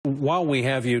while we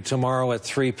have you tomorrow at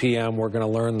 3 p.m., we're going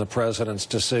to learn the president's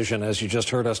decision, as you just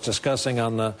heard us discussing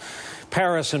on the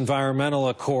Paris Environmental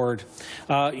Accord.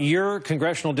 Your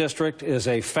congressional district is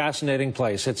a fascinating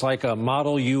place. It's like a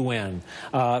model UN.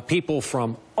 People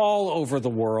from all over the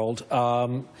world.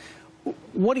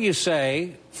 What do you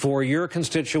say for your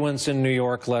constituents in New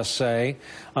York, let's say?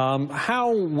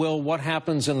 How will what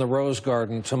happens in the Rose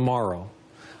Garden tomorrow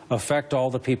affect all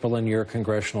the people in your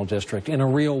congressional district in a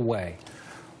real way?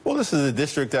 Well, this is a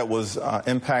district that was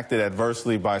impacted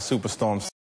adversely by Superstorm,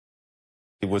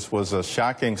 which was a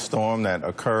shocking storm that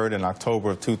occurred in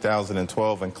October of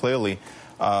 2012, and clearly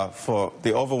for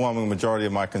the overwhelming majority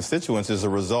of my constituents is a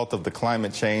result of the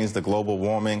climate change, the global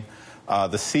warming,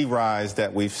 the sea rise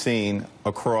that we've seen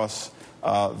across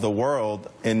the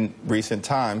world in recent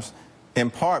times, in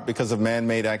part because of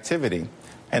man-made activity.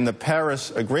 And the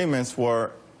Paris agreements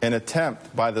were an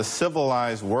attempt by the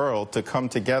civilized world to come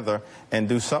together and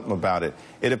do something about it.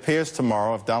 It appears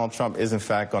tomorrow, if Donald Trump is in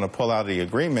fact going to pull out of the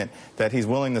agreement, that he's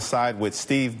willing to side with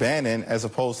Steve Bannon as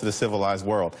opposed to the civilized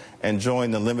world and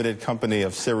join the limited company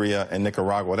of Syria and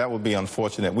Nicaragua. That would be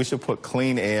unfortunate. We should put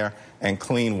clean air and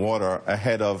clean water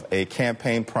ahead of a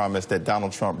campaign promise that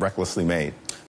Donald Trump recklessly made.